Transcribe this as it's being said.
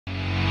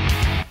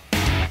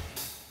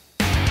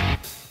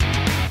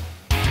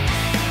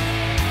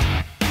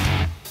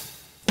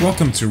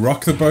Welcome to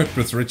Rock the Boat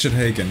with Richard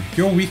Hagan,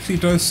 your weekly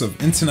dose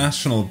of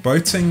international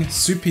boating,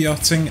 super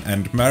yachting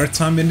and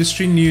maritime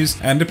industry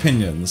news and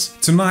opinions.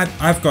 Tonight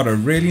I've got a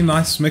really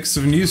nice mix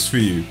of news for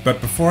you,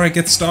 but before I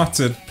get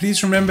started,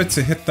 please remember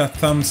to hit that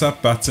thumbs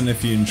up button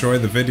if you enjoy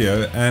the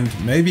video and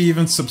maybe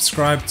even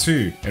subscribe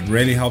too, it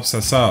really helps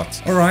us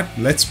out. Alright,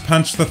 let's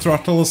punch the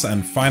throttles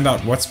and find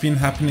out what's been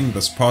happening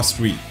this past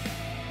week.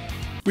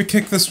 We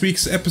kick this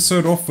week's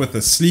episode off with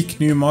a sleek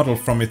new model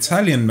from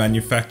Italian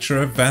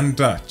manufacturer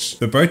VanDutch.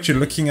 The boat you're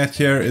looking at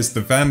here is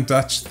the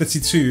VanDutch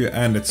 32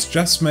 and it's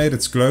just made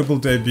its global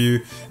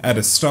debut at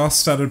a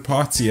star-studded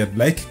party at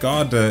Lake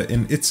Garda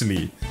in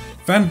Italy.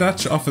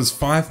 VanDutch offers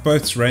 5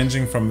 boats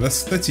ranging from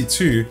this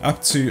 32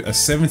 up to a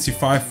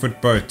 75-foot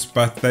boat,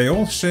 but they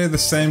all share the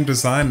same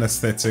design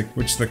aesthetic,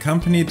 which the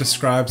company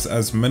describes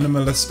as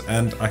minimalist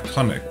and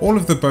iconic. All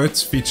of the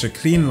boats feature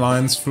clean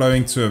lines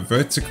flowing to a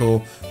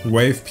vertical,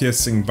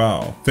 wave-piercing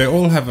bow. They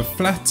all have a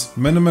flat,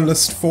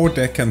 minimalist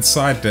foredeck and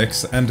side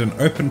decks and an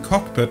open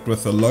cockpit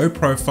with a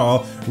low-profile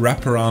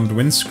wraparound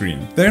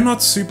windscreen. They're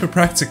not super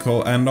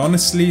practical and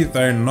honestly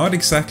they're not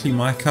exactly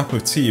my cup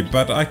of tea,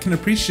 but I can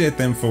appreciate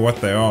them for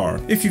what they are.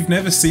 If you've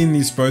never seen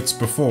these boats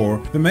before,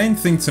 the main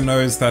thing to know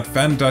is that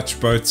VanDutch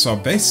boats are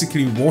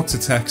basically water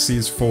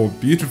taxis for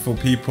beautiful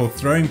people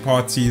throwing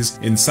parties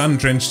in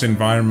sun-drenched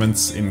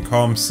environments in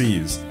calm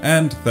seas.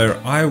 And they're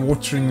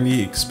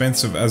eye-wateringly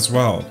expensive as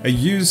well. A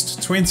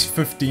used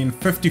 2015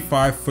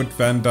 55-foot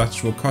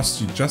VanDutch will cost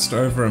you just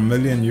over $1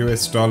 million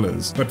US.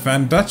 But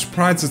VanDutch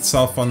prides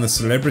itself on the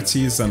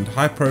celebrities and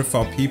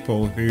high-profile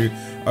people who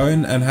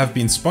own and have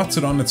been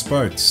spotted on its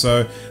boats,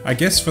 so I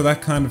guess for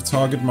that kind of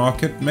target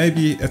market,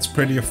 maybe it's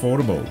pretty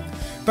affordable.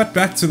 But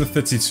back to the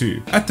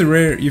 32. At the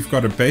rear you've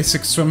got a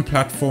basic swim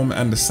platform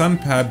and a sun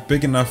pad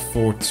big enough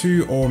for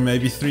 2 or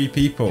maybe 3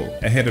 people.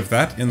 Ahead of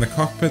that, in the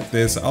cockpit,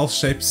 there's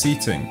L-shaped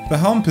seating. The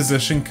helm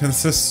position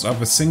consists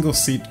of a single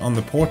seat on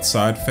the port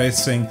side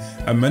facing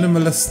a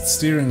minimalist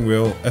steering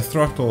wheel, a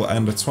throttle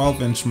and a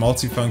 12-inch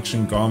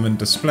multifunction Garmin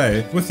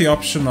display with the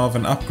option of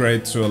an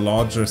upgrade to a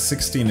larger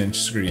 16-inch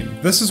screen.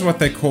 This is what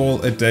they call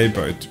a day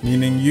boat,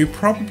 meaning you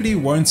probably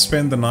won't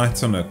spend the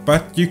night on it,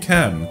 but you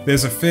can.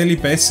 There's a fairly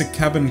basic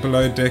cabin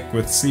below deck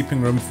with sleeping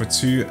room for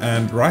 2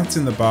 and right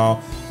in the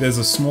bow there's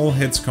a small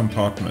heads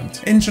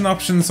compartment. Engine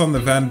options on the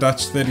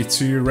VanDutch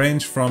 32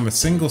 range from a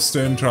single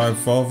stern drive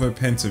Volvo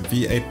Penta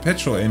V8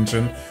 petrol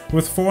engine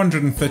with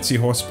 430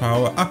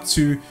 horsepower up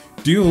to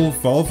dual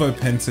Volvo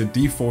Penta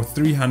D4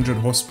 300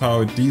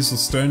 horsepower diesel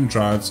stern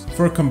drives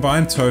for a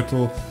combined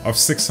total of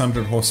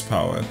 600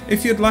 horsepower.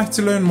 If you'd like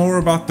to learn more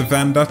about the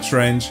VanDutch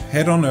range,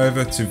 head on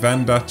over to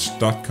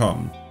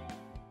vandutch.com.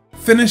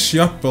 Finnish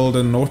yacht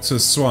builder Nautor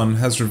Swan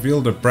has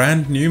revealed a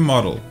brand new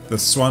model, the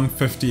Swan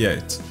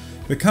 58.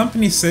 The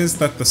company says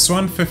that the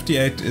Swan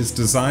 58 is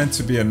designed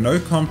to be a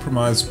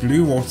no-compromise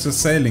blue water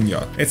sailing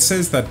yacht. It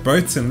says that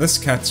boats in this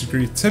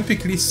category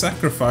typically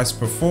sacrifice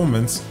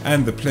performance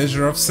and the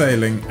pleasure of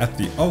sailing at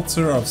the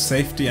altar of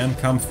safety and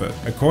comfort.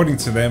 According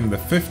to them, the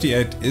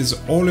 58 is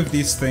all of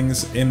these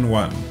things in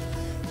one.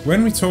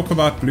 When we talk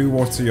about blue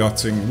water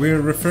yachting,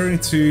 we're referring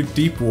to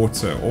deep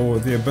water, or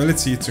the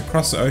ability to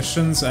cross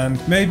oceans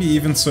and maybe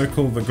even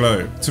circle the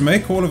globe. To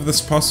make all of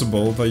this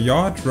possible, the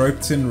yard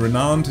roped in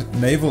renowned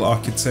naval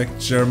architect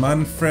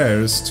German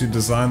Frères to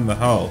design the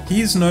hull.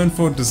 He is known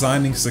for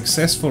designing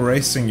successful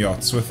racing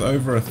yachts with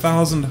over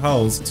 1,000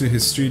 hulls to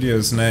his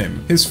studio's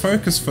name. His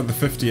focus for the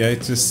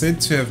 58 is said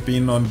to have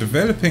been on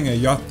developing a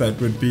yacht that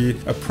would be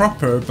a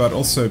proper but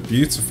also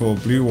beautiful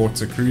blue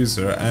water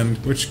cruiser and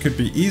which could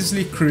be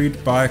easily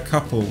crewed by a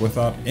couple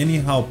without any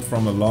help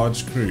from a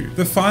large crew.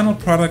 The final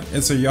product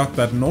is a yacht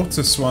that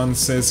Nautor Swan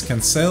says can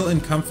sail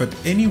in comfort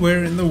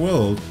anywhere in the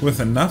world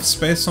with enough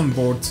space on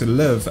board to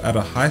live at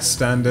a high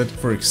standard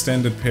for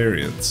extended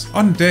periods.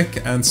 On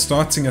deck and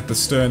starting at the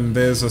stern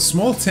there's a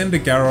small tender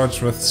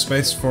garage with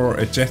space for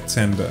a jet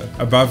tender.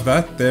 Above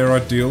that there are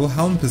dual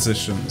helm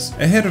positions.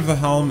 Ahead of the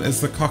helm is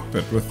the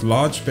cockpit with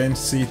large bench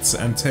seats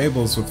and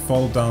tables with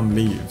fold down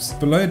leaves.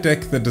 Below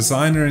deck the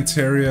designer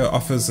interior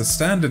offers a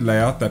standard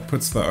layout that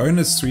puts the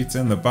owner's suite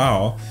in the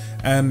bow,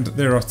 and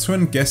there are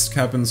twin guest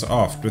cabins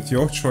aft with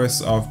your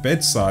choice of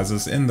bed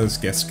sizes in those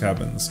guest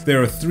cabins.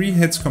 There are 3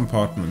 heads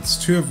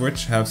compartments, 2 of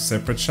which have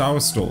separate shower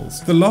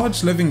stalls. The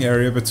large living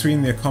area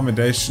between the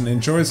accommodation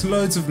enjoys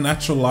loads of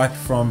natural light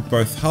from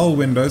both hull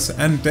windows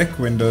and deck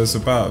windows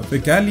above. The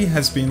galley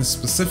has been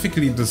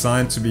specifically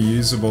designed to be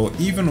usable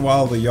even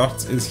while the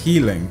yacht is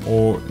heeling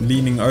or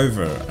leaning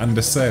over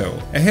under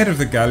sail. Ahead of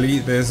the galley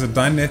there's a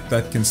dinette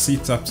that can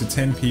seat up to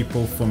 10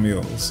 people for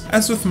meals.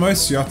 As with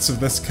most yachts of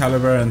this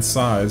caliber and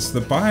size,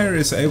 the buyer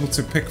is able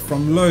to pick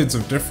from loads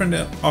of different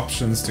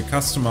options to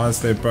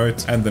customize their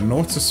boat, and the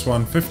Nautor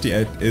Swan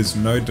 58 is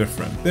no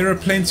different. There are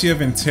plenty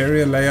of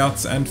interior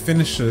layouts and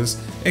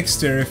finishes,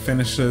 exterior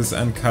finishes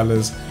and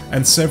colors,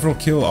 and several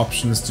keel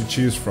options to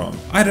choose from.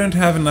 I don't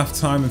have enough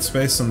time and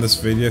space on this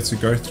video to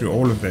go through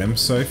all of them,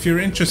 so if you're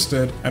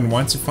interested and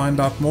want to find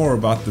out more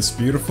about this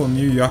beautiful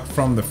new yacht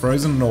from the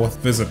frozen north,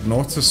 visit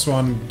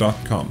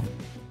nautirswan.com.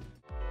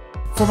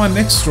 For my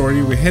next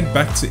story, we head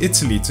back to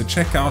Italy to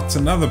check out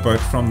another boat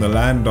from the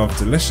land of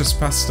delicious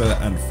pasta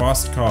and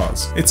fast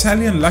cars.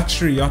 Italian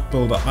luxury yacht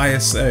builder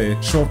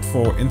ISA, short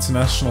for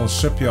International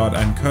Shipyard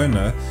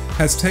Ancona,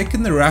 has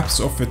taken the wraps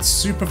off its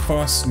super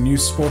fast new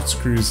sports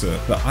cruiser,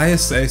 the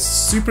ISA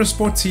Super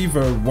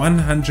Sportivo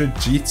 100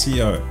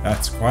 GTO.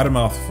 That's quite a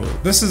mouthful.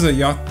 This is a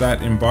yacht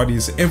that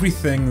embodies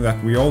everything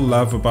that we all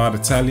love about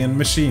Italian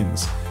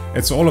machines.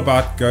 It's all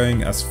about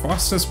going as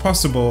fast as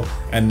possible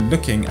and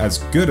looking as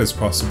good as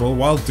possible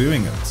while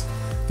doing it.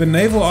 The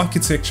naval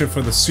architecture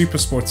for the Super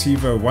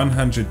Sportivo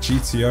 100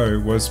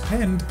 GTO was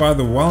penned by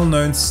the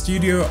well-known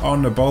Studio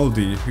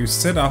Arnaboldi, who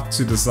set out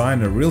to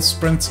design a real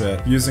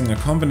sprinter using a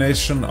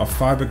combination of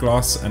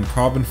fiberglass and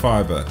carbon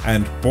fiber,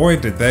 and boy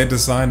did they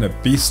design a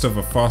beast of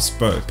a fast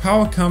boat.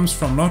 Power comes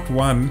from not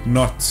one,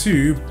 not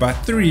two, but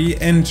three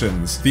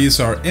engines. These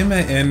are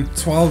MAN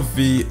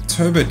 12V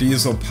turbo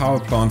diesel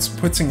power plants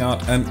putting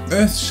out an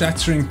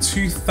earth-shattering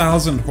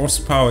 2,000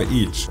 horsepower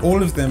each,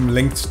 all of them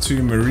linked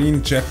to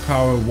marine jet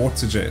power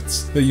water jets.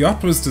 The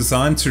yacht was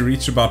designed to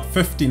reach about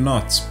 50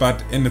 knots,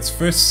 but in its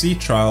first sea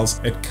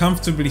trials it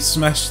comfortably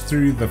smashed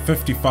through the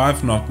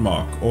 55 knot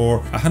mark, or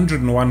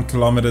 101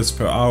 kilometers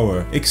per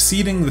hour,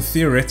 exceeding the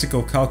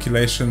theoretical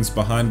calculations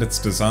behind its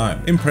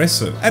design.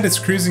 Impressive. At its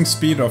cruising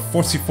speed of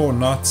 44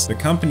 knots, the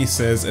company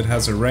says it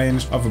has a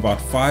range of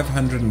about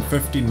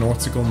 550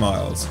 nautical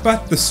miles.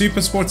 But the Super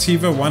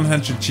Sportivo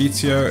 100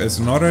 GTO is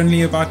not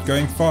only about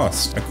going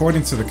fast.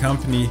 According to the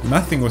company,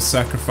 nothing was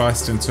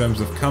sacrificed in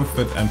terms of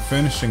comfort and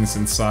furnishings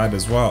inside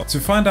as well. To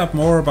find out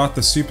more about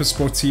the Super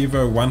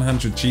Sportivo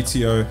 100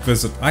 GTO,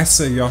 visit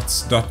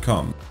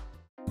isayachts.com.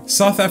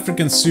 South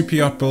African super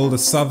yacht builder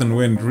Southern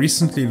Wind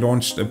recently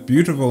launched a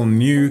beautiful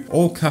new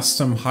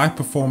all-custom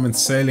high-performance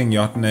sailing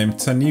yacht named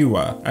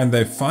Taniwha, and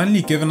they've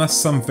finally given us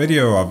some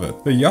video of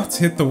it. The yacht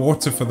hit the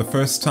water for the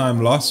first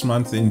time last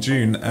month in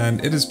June,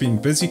 and it has been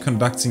busy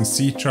conducting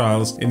sea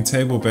trials in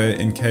Table Bay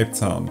in Cape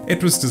Town.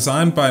 It was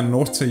designed by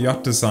Nautor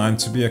Yacht Design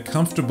to be a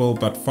comfortable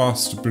but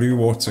fast blue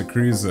water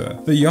cruiser.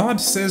 The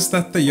yard says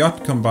that the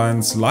yacht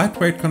combines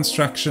lightweight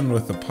construction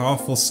with a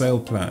powerful sail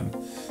plan.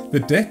 The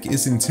deck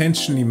is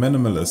intentionally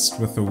minimalist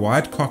with a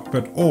wide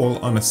cockpit all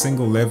on a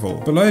single level.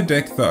 Below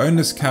deck, the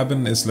owner's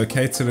cabin is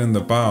located in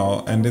the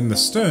bow, and in the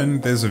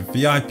stern there's a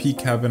VIP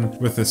cabin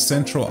with a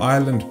central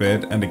island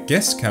bed and a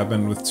guest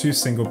cabin with two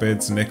single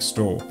beds next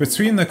door.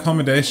 Between the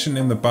accommodation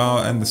in the bow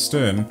and the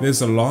stern,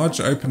 there's a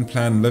large open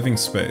plan living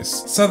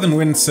space. Southern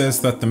Wind says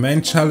that the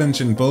main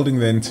challenge in building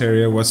the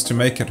interior was to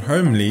make it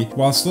homely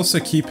whilst also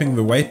keeping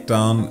the weight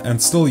down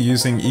and still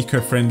using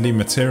eco-friendly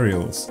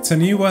materials.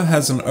 Taniwha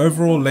has an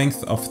overall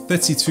length of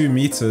 32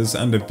 meters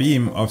and a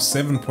beam of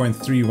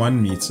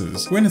 7.31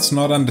 meters. When it's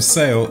not under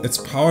sail, it's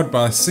powered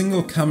by a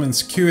single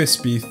Cummins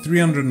QSB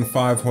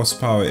 305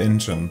 horsepower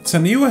engine.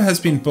 Taniwha has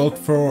been built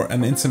for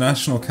an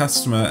international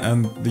customer,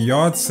 and the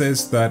yard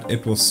says that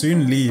it will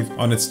soon leave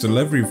on its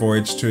delivery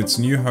voyage to its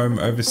new home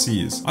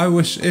overseas. I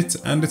wish it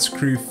and its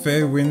crew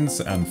fair winds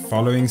and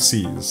following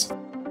seas.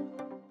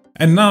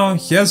 And now,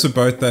 here's a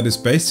boat that is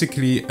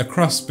basically a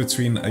cross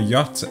between a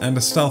yacht and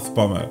a stealth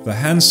bomber, the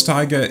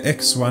Hanstaiger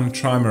X1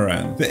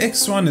 Trimaran. The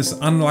X1 is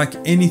unlike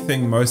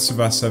anything most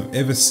of us have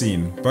ever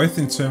seen, both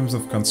in terms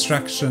of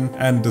construction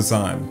and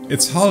design.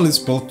 Its hull is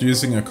built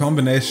using a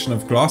combination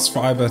of glass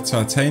fiber,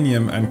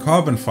 titanium and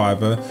carbon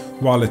fiber,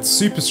 while its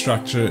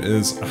superstructure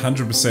is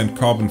 100%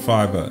 carbon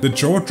fiber. The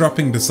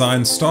jaw-dropping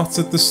design starts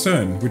at the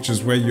stern, which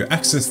is where you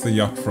access the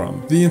yacht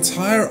from. The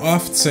entire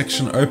aft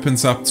section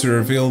opens up to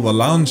reveal the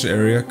lounge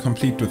area,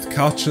 complete with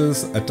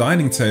couches, a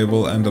dining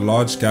table and a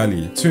large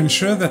galley. To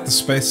ensure that the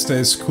space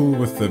stays cool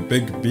with the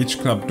big beach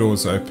club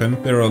doors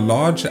open, there are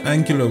large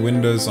angular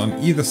windows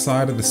on either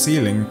side of the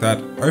ceiling that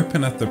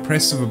open at the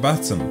press of a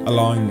button,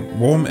 allowing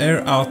warm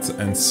air out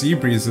and sea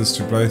breezes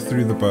to blow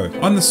through the boat.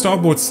 On the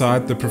starboard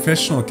side, the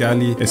professional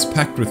galley is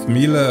packed with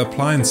Miele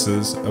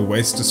appliances, a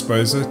waste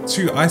disposer,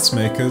 2 ice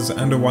makers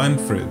and a wine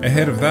fridge.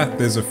 Ahead of that,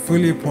 there's a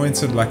fully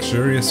appointed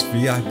luxurious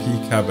VIP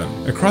cabin.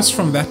 Across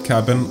from that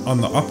cabin, on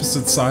the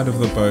opposite side of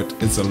the boat,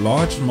 is a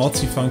large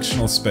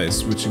multifunctional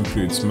space which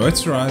includes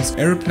motorized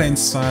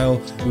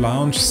aeroplane-style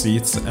lounge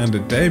seats and a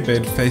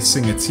daybed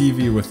facing a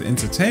TV with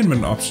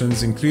entertainment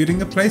options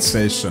including a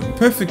PlayStation.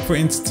 Perfect for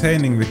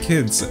entertaining the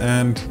kids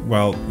and,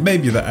 well,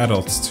 maybe the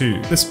adults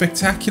too. The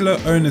spectacular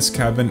owner's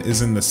cabin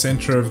is in the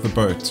center of the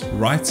boat,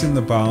 right in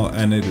the bow,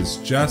 and it is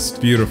just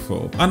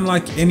beautiful.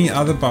 Unlike any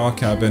other bow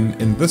cabin,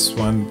 in this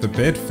one the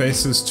bed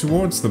faces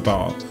towards the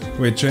bow,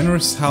 where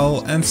generous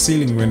hull and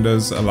ceiling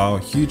windows allow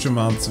huge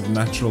amounts of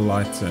natural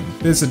light in.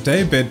 There's a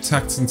daybed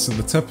tucked into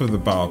the tip of the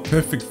bow,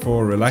 perfect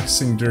for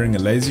relaxing during a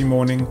lazy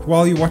morning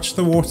while you watch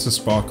the water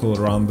sparkle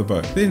around the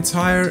boat. The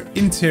entire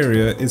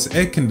interior is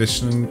air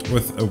conditioned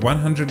with a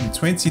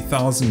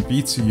 120,000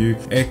 BTU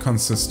aircon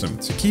system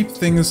to keep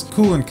things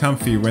cool and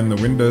comfy when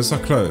the windows are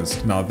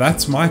closed. Now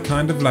that's my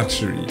kind of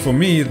luxury. For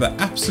me, the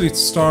absolute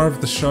star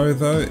of the show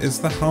though is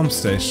the helm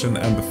station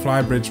and the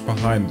flybridge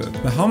behind it.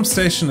 The helm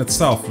station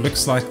itself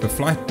looks like the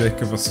flight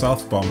deck of a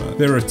stealth bomber.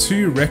 There are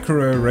 2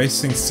 Recaro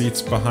racing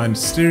seats behind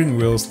steering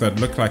wheels that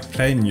look like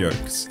plane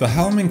yokes. The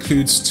helm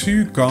includes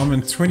 2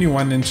 Garmin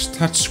 21-inch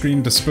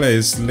touchscreen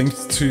displays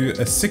linked to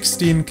a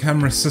 16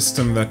 camera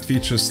system that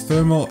features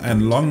thermal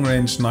and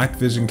long-range night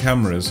vision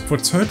cameras for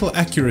total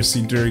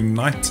accuracy during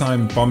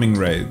nighttime bombing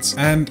raids.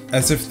 And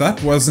as if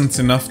that wasn't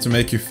enough to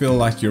make you feel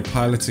like you're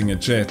piloting a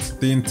jet,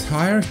 the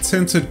entire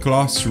tinted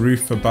glass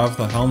roof above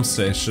the helm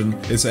station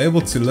is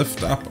able to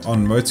lift up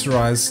on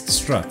motorized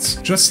struts,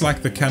 just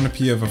like the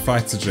canopy of a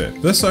fighter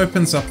jet. This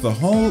opens up the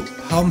whole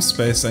helm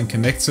space and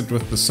connects it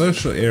with the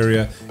social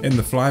area in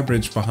the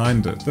flybridge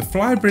behind it. The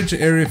flybridge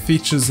area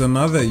features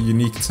another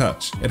unique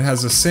touch. It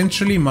has a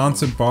centrally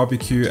mounted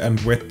barbecue and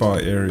wet bar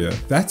area.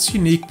 That's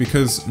unique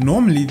because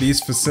normally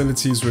these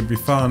facilities would be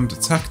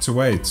found tucked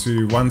away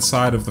to one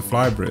side of the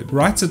flybridge.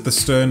 Right at the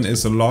stern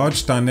is a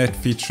large dinette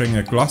featuring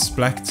a gloss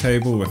black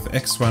table with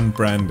X1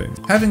 branding.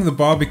 Having the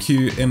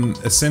barbecue in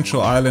a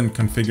central island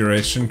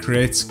configuration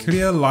creates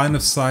clear line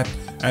of sight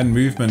and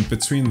movement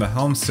between the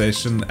helm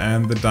station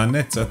and the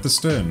dinette at the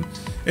stern.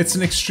 It's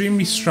an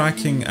extremely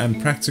striking and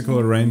practical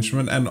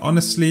arrangement, and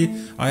honestly,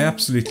 I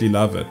absolutely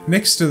love it.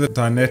 Next to the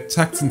dinette,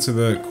 tucked into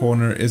the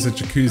corner, is a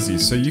jacuzzi,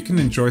 so you can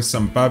enjoy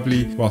some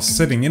bubbly while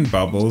sitting in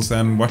bubbles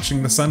and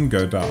watching the sun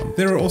go down.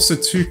 There are also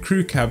 2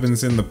 crew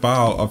cabins in the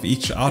bow of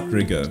each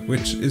outrigger,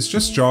 which is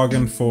just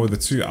jargon for the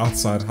 2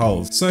 outside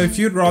hulls. So if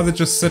you'd rather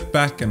just sit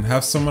back and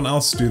have someone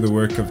else do the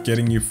work of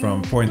getting you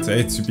from point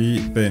A to B,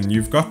 then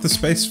you've got the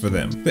space for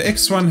them. The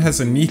X1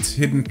 has a neat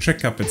hidden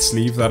trick up its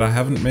sleeve that I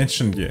haven't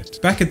mentioned yet.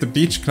 Back at the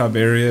beach club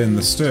area in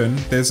the stern,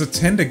 there's a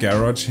tender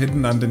garage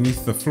hidden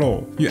underneath the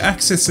floor. You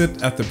access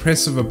it at the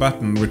press of a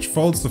button which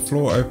folds the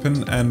floor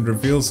open and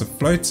reveals a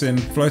float-in,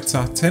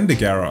 float-out tender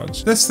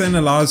garage. This then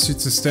allows you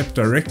to step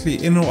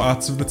directly in or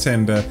out of the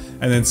tender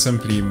and then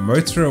simply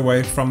motor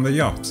away from the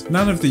yacht.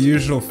 None of the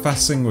usual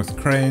fussing with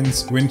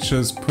cranes,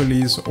 winches,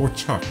 pulleys or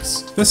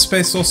chocks. This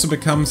space also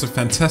becomes a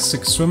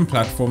fantastic swim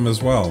platform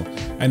as well.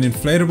 An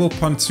inflatable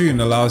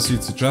pontoon allows you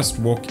to just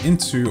walk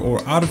into or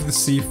out of the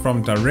sea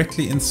from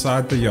directly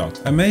inside the yacht.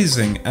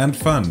 Amazing and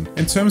fun.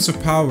 In terms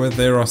of power,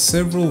 there are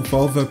several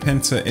Volvo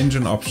Penta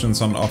engine options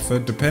on offer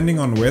depending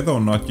on whether or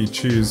not you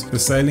choose the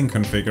sailing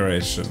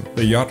configuration.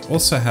 The yacht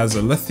also has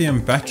a lithium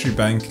battery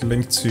bank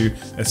linked to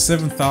a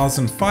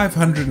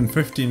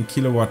 7,515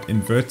 kilowatt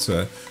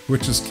inverter,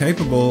 which is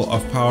capable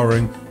of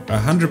powering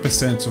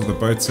 100% of the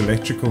boat's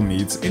electrical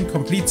needs in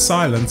complete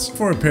silence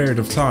for a period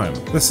of time.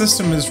 The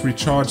system is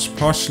recharged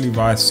partially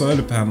via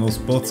solar panels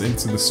built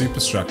into the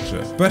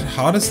superstructure. But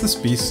how does this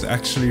beast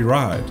actually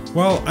ride?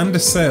 Well, under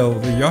sail,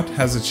 the yacht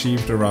has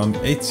achieved around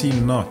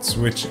 18 knots,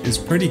 which is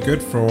pretty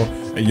good for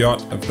a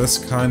yacht of this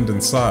kind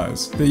and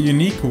size. The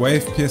unique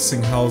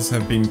wave-piercing hulls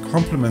have been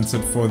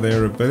complemented for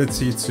their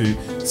ability to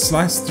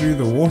slice through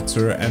the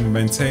water and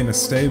maintain a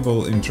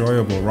stable,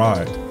 enjoyable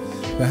ride.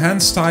 The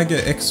Hanstaiger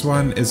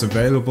X1 is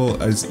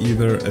available as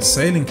either a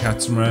sailing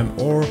catamaran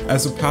or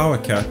as a power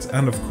cat,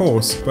 and of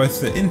course,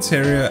 both the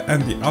interior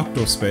and the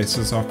outdoor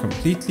spaces are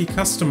completely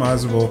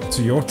customizable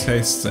to your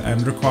tastes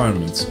and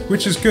requirements,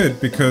 which is good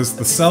because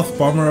the stealth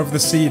bomber of the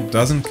sea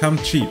doesn't come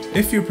cheap.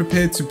 If you're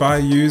prepared to buy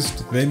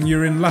used, then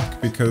you're in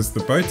luck because the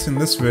boat in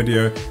this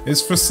video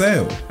is for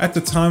sale. At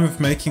the time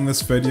of making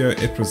this video,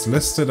 it was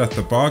listed at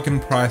the bargain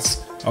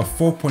price of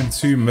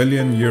 4.2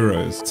 million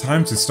euros.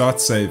 Time to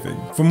start saving.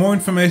 For more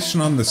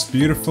information on this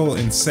beautiful,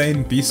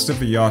 insane beast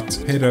of a yacht,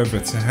 head over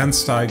to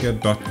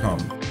hanstaiger.com.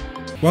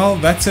 Well,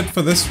 that's it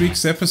for this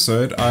week's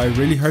episode. I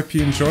really hope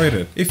you enjoyed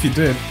it. If you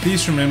did,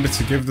 please remember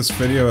to give this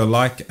video a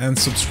like and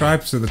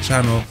subscribe to the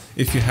channel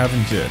if you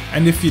haven't yet.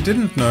 And if you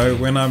didn't know,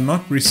 when I'm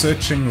not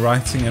researching,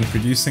 writing and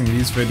producing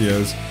these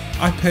videos,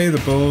 I pay the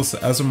bills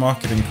as a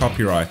marketing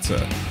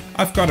copywriter.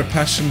 I've got a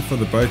passion for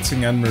the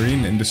boating and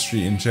marine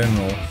industry in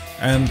general,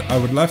 and I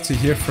would love to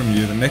hear from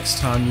you the next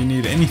time you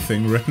need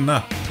anything written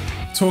up.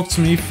 Talk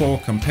to me for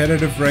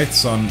competitive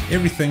rates on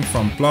everything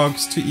from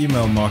blogs to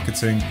email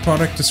marketing,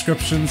 product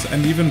descriptions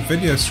and even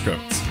video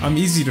scripts. I'm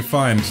easy to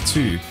find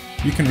too.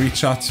 You can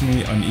reach out to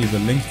me on either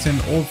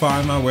LinkedIn or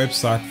via my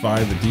website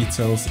via the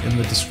details in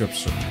the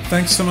description.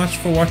 Thanks so much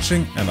for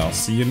watching, and I'll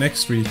see you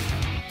next week.